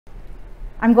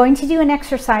I'm going to do an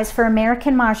exercise for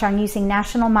American Mahjong using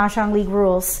National Mahjong League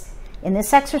rules. In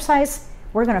this exercise,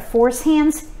 we're going to force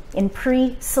hands in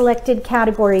pre-selected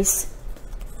categories.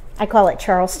 I call it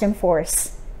Charleston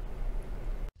Force.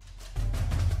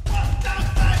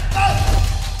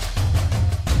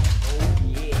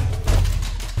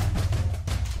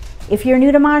 If you're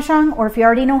new to Mahjong, or if you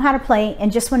already know how to play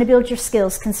and just want to build your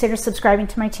skills, consider subscribing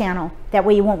to my channel. That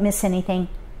way you won't miss anything.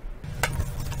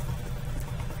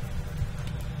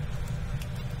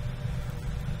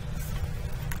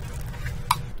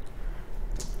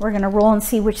 We're going to roll and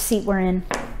see which seat we're in.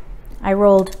 I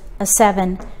rolled a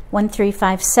 7, 1, 3,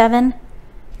 5, 7.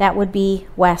 That would be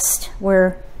West.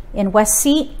 We're in West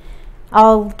seat.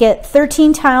 I'll get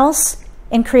 13 tiles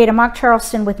and create a mock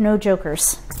Charleston with no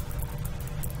jokers.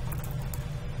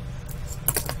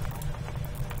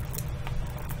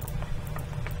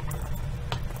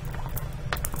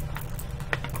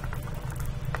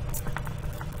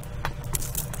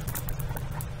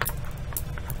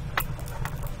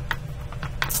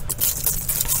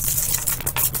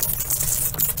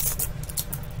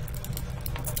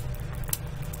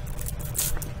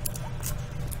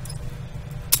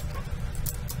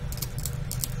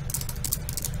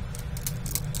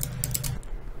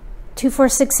 Two, 4,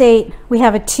 6, 8. We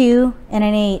have a 2 and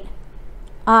an 8.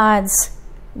 Odds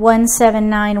 1, 7,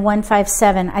 9, 1, 5,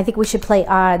 7. I think we should play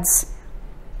odds.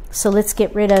 So let's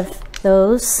get rid of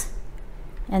those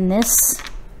and this.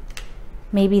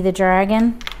 Maybe the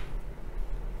dragon.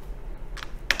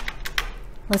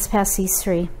 Let's pass these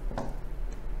 3.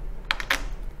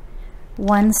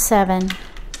 1, 7.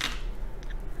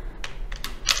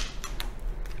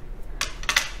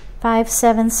 5,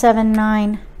 7, 7,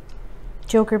 9.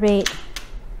 Joker bait.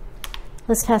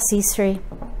 Let's pass these 3.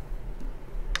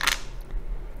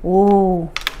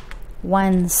 Ooh,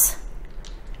 ones.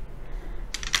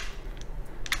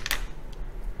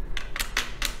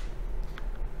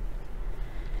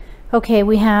 Okay,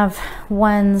 we have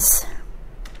ones.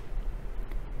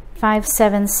 5,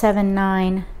 7, 7,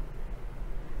 9.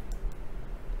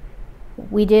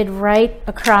 We did right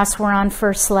across. We're on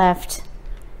first left.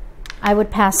 I would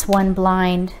pass 1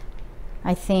 blind,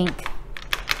 I think.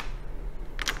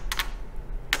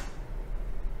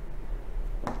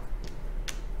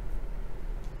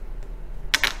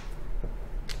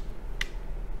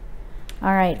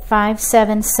 All right, 5,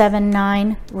 7, 7,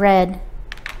 9, red.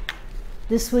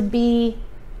 This would be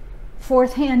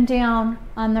 4th hand down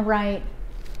on the right.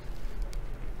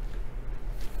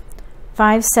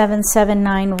 5, 7, 7,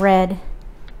 9, red.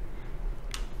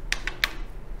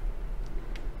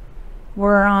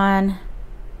 We're on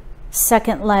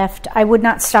second left. I would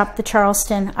not stop the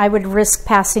Charleston. I would risk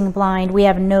passing blind. We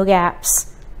have no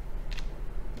gaps.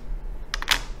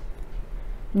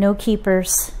 No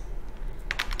keepers.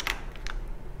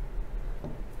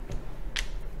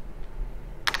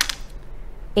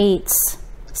 8s.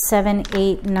 7,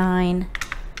 8, 9.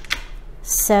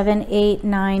 7, 8,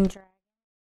 9.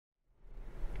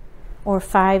 Or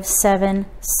 5, 7,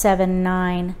 7,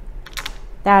 9.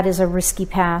 That is a risky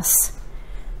pass.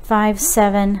 5,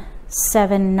 7,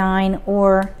 7, 9,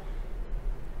 or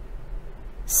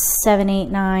 7, 8,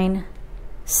 9.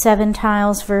 7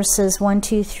 tiles versus 1,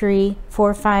 2, 3,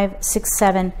 4, 5, 6,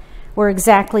 7. We're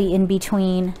exactly in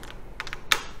between.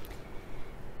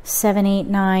 7, 8,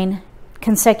 9.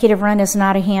 Consecutive run is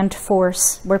not a hand to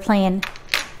force. We're playing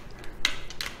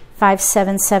 5,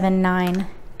 7, 7, 9.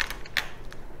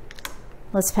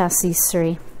 Let's pass these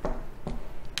 3.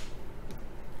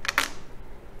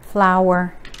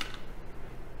 Flower.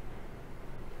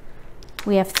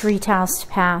 We have 3 tiles to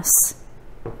pass.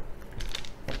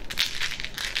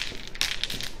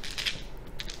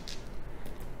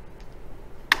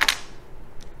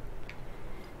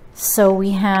 So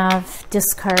we have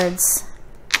discards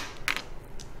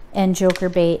and joker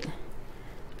bait.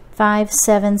 5,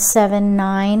 7, 7,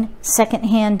 9, second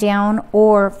hand down,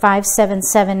 or 5, 7,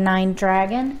 7, 9,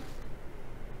 dragon,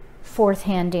 4th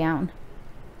hand down.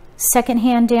 Second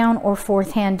hand down or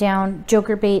 4th hand down,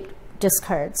 joker bait,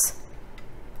 discards.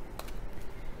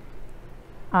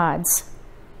 Odds.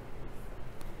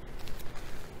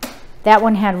 That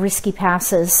one had risky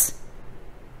passes,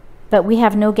 but we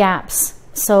have no gaps,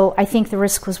 so I think the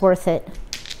risk was worth it.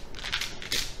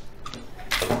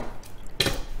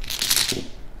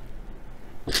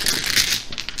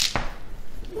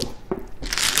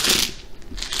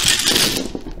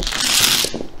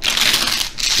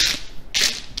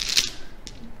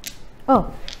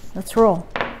 Oh, let's roll.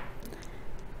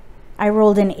 I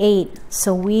rolled an 8,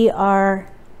 so we are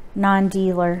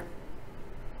non-dealer.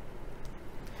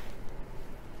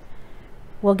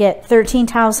 We'll get 13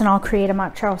 tiles and I'll create a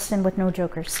mock Charleston with no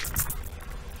jokers.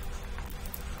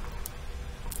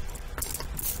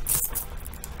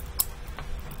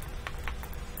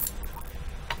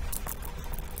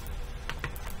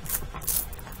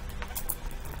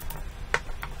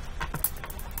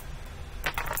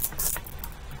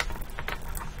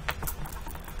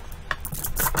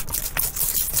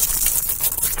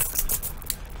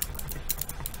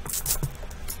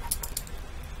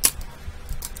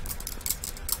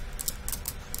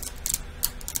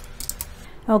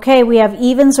 Okay, we have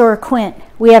evens or a quint.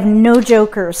 We have no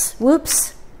jokers.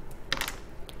 Whoops.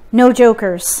 No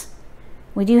jokers.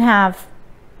 We do have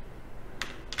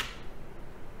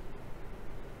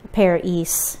a pair of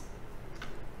E's,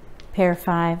 pair of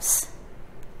fives,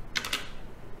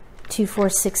 2, 4,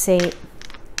 6, 8.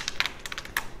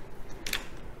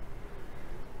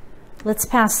 Let's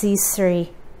pass these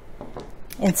three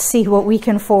and see what we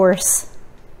can force.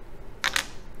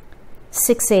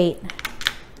 6, 8.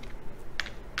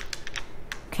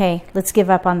 Okay, let's give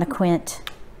up on the quint.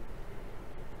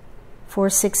 4,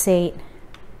 6, 8.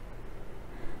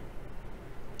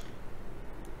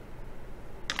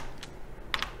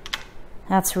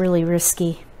 That's really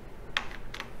risky.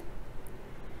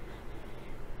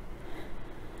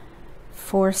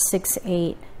 4, 6,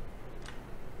 8.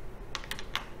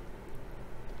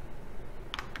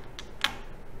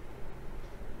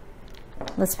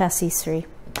 Let's pass these three.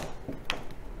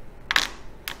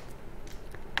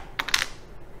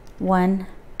 1,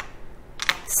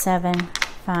 7,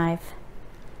 5.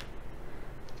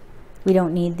 We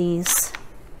don't need these.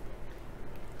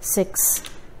 6,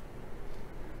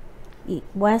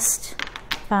 west,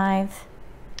 5,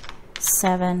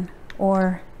 7,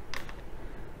 or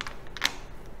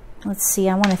let's see,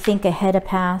 I want to think ahead of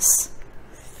pass.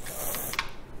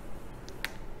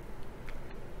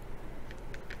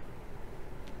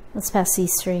 Let's pass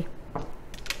these three.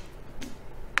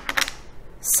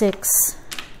 6,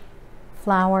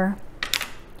 flower.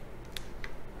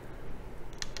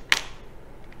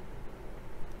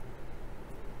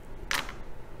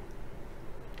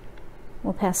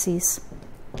 We'll pass these.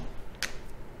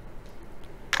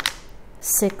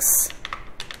 6,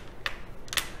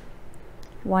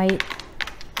 white.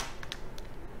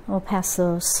 We'll pass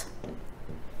those.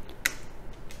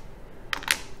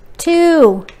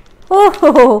 2.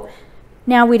 Oh,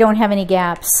 now we don't have any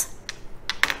gaps.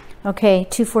 Okay,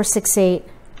 2, 4, 6, 8.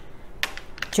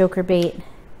 Joker bait.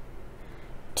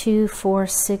 2, 4,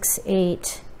 6,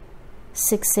 8.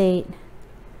 6, 8.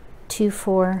 2,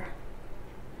 4.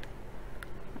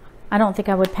 I don't think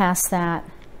I would pass that.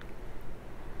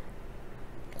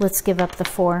 Let's give up the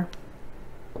 4.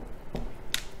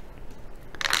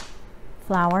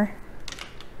 Flower.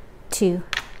 2.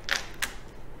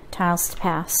 Tiles to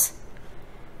pass.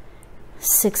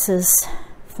 6s,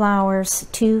 flowers.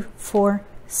 2, 4,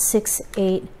 6,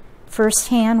 8. First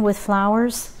hand with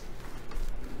flowers.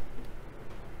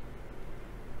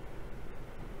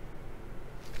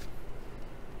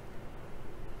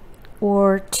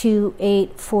 Or 2,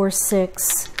 8, 4,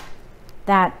 6.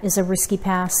 That is a risky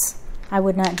pass. I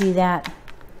would not do that.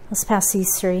 Let's pass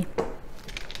these three.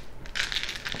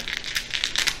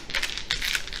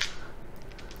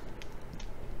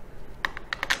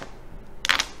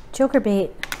 Joker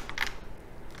bait.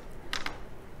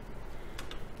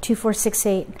 2, 4, 6,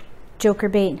 8. Joker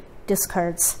bait.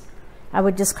 Discards. I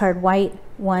would discard white.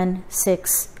 1,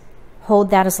 6. Hold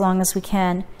that as long as we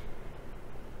can.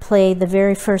 Play the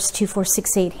very first 2, 4,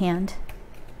 6, 8 hand.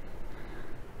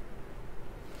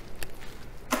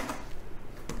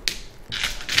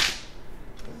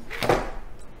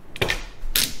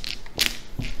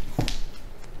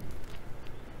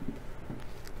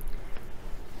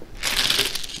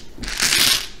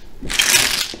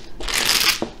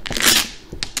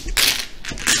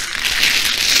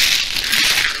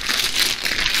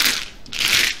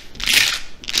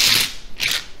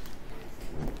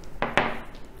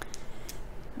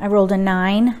 I rolled a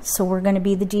 9, so we're going to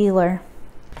be the dealer.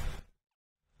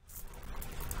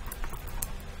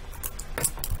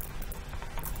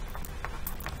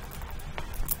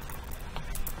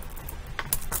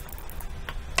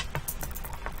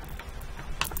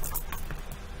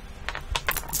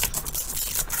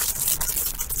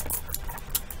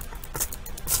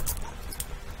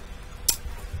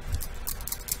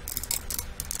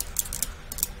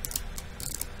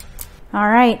 All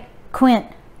right, quint.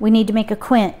 We need to make a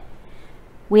quint.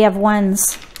 We have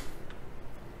ones.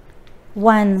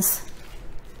 Ones.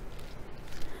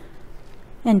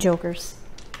 And jokers.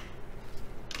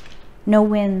 No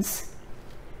wins.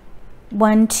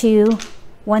 1, 2,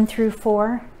 1 through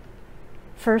 4.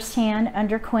 First hand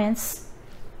under quints.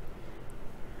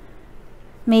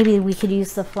 Maybe we could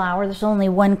use the flower. There's only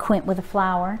one quint with a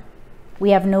flower. We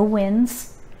have no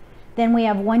wins. Then we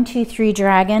have 1, 2, 3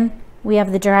 dragon. We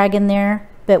have the dragon there,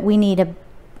 but we need a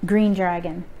green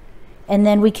dragon. And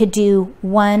then we could do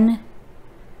 1,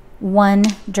 1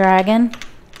 dragon.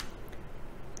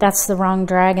 That's the wrong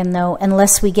dragon though,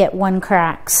 unless we get 1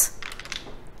 cracks.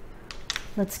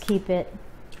 Let's keep it.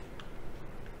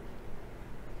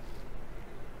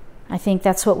 I think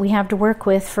that's what we have to work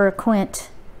with for a quint.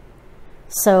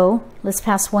 So let's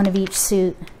pass one of each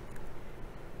suit.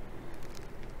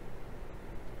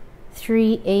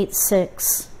 3, 8,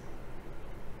 6.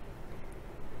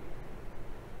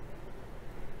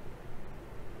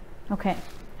 Okay,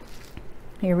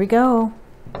 here we go.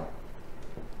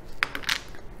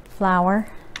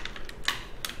 Flower.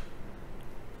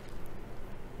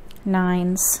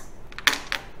 9s.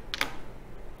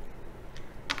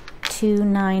 2,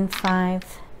 9,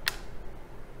 5.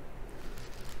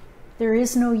 There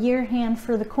is no year hand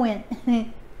for the quint.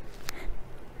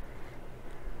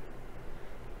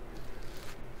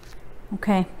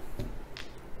 Okay.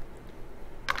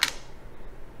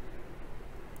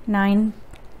 9.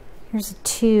 Here's a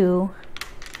 2.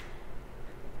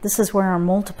 This is where our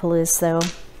multiple is, though.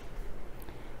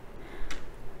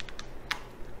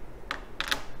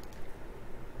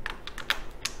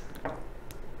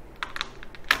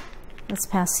 Let's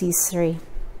pass these 3.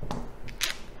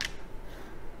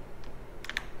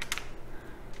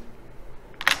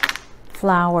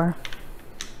 Flower.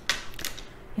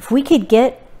 If we could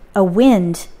get a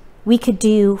wind, we could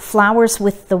do flowers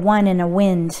with the 1 and a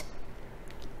wind.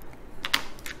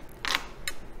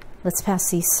 Let's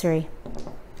pass these 3.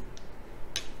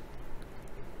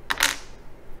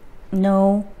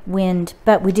 No wind,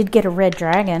 but we did get a red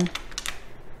dragon.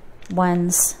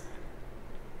 1s.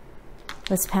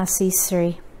 Let's pass these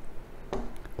 3.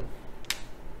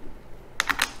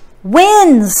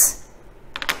 Winds!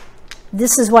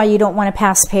 This is why you don't want to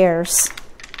pass pairs.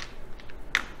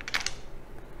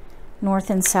 North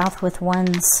and south with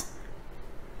 1s.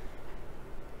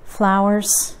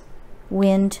 Flowers,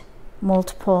 wind,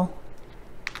 multiple.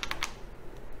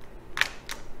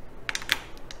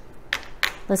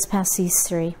 Let's pass these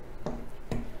 3.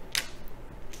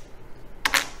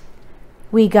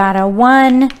 We got a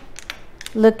 1.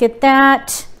 Look at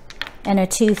that. And a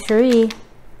 2, 3.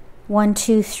 1,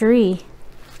 2, 3.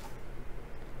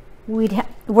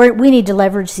 We need to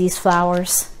leverage these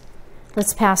flowers.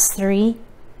 Let's pass 3.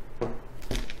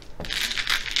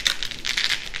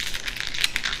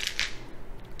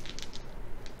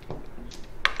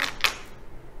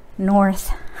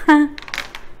 North.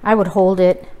 I would hold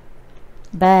it,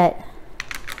 but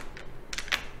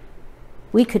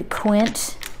we could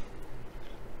quint,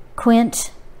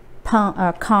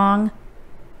 Kong.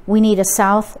 We need a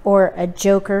south or a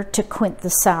joker to quint the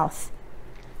south.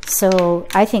 So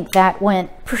I think that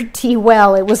went pretty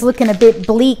well. It was looking a bit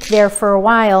bleak there for a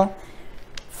while.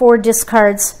 4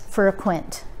 discards for a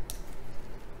quint.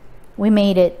 We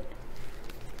made it.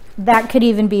 That could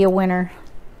even be a winner.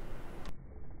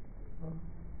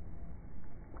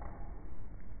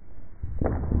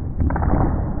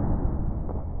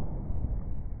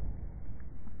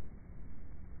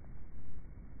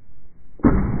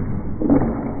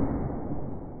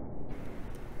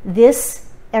 This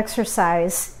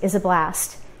exercise is a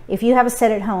blast. If you have a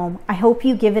set at home, I hope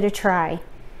you give it a try.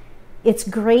 It's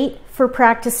great for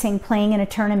practicing playing in a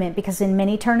tournament because in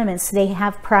many tournaments they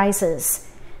have prizes.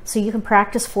 So you can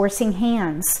practice forcing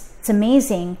hands. It's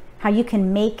amazing how you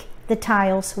can make the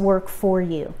tiles work for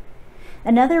you.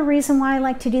 Another reason why I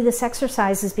like to do this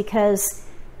exercise is because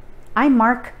I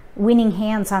mark winning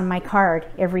hands on my card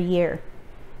every year.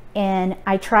 And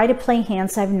I try to play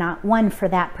hands I've not won for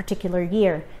that particular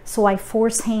year. So I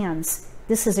force hands.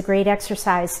 This is a great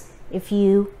exercise if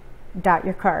you dot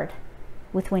your card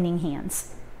with winning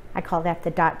hands. I call that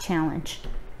the dot challenge.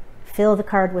 Fill the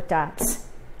card with dots.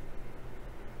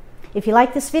 If you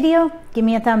like this video, give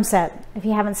me a thumbs up. If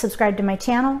you haven't subscribed to my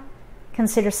channel,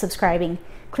 consider subscribing.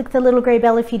 Click the little gray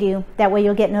bell if you do. That way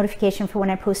you'll get notification for when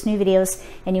I post new videos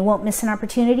and you won't miss an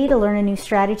opportunity to learn a new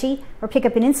strategy or pick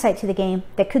up an insight to the game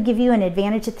that could give you an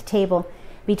advantage at the table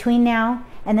between now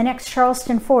and the next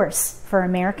Charleston Force for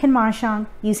American Mahjong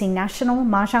using National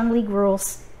Mahjong League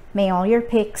rules. May all your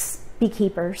picks be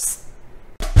keepers.